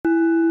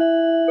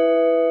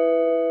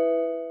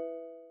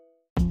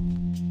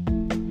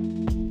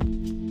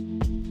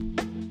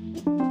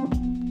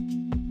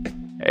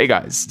Hey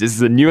guys, this is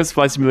the newest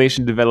flight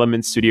simulation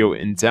development studio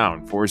in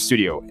town, Forest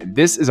Studio, and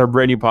this is our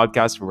brand new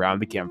podcast, Around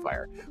the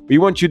Campfire. We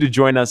want you to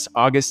join us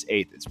August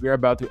 8th as we are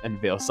about to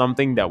unveil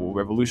something that will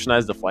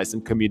revolutionize the flight sim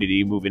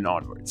community moving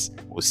onwards.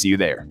 We'll see you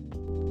there.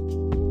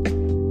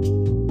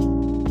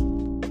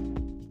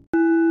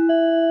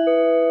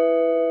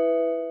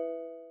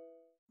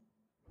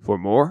 For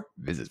more,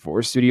 visit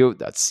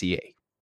foreststudio.ca.